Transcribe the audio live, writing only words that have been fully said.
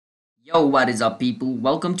Yo, what is up people?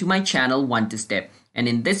 Welcome to my channel One to Step, and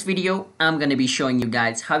in this video I'm gonna be showing you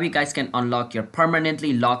guys how you guys can unlock your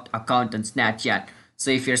permanently locked account on Snapchat.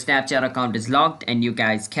 So if your Snapchat account is locked and you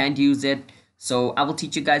guys can't use it, so I will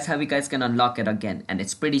teach you guys how you guys can unlock it again, and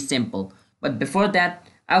it's pretty simple. But before that,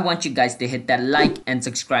 I want you guys to hit that like and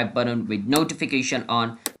subscribe button with notification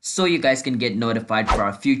on so you guys can get notified for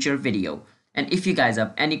our future video. And if you guys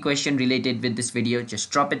have any question related with this video,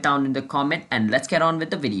 just drop it down in the comment and let's get on with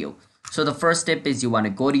the video. So the first step is you want to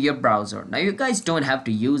go to your browser. Now you guys don't have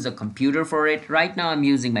to use a computer for it. Right now I'm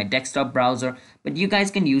using my desktop browser, but you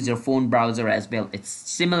guys can use your phone browser as well. It's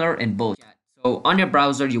similar in both. So on your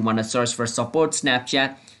browser you want to search for support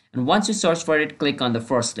Snapchat, and once you search for it, click on the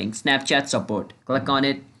first link, Snapchat support. Click on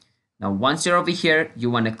it. Now once you're over here, you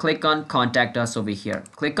want to click on contact us over here.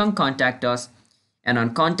 Click on contact us, and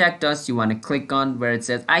on contact us you want to click on where it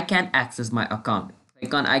says I can't access my account.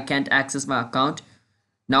 Click on I can't access my account.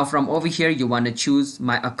 Now from over here you want to choose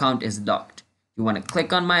my account is locked. You want to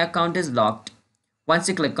click on my account is locked. Once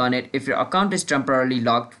you click on it, if your account is temporarily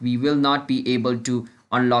locked, we will not be able to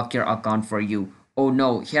unlock your account for you. Oh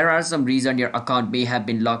no, here are some reasons your account may have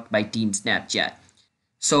been locked by Team Snapchat.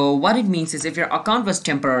 So what it means is if your account was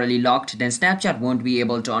temporarily locked, then Snapchat won't be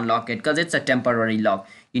able to unlock it because it's a temporary lock.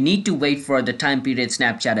 You need to wait for the time period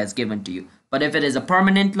Snapchat has given to you. But if it is a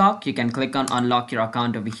permanent lock, you can click on unlock your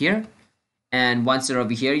account over here. And once you're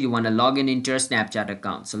over here, you want to log in into your Snapchat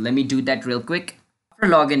account. So let me do that real quick. After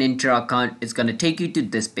logging into your account, it's going to take you to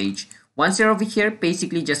this page. Once you're over here,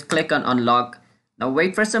 basically just click on unlock. Now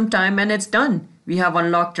wait for some time and it's done. We have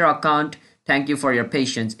unlocked your account. Thank you for your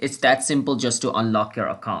patience. It's that simple just to unlock your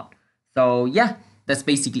account. So yeah, that's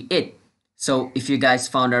basically it. So if you guys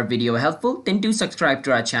found our video helpful, then do subscribe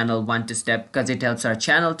to our channel One to Step because it helps our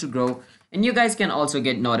channel to grow. And you guys can also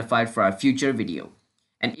get notified for our future video.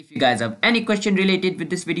 And if you guys have any question related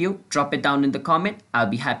with this video, drop it down in the comment. I'll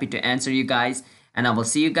be happy to answer you guys. And I will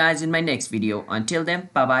see you guys in my next video. Until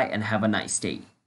then, bye bye and have a nice day.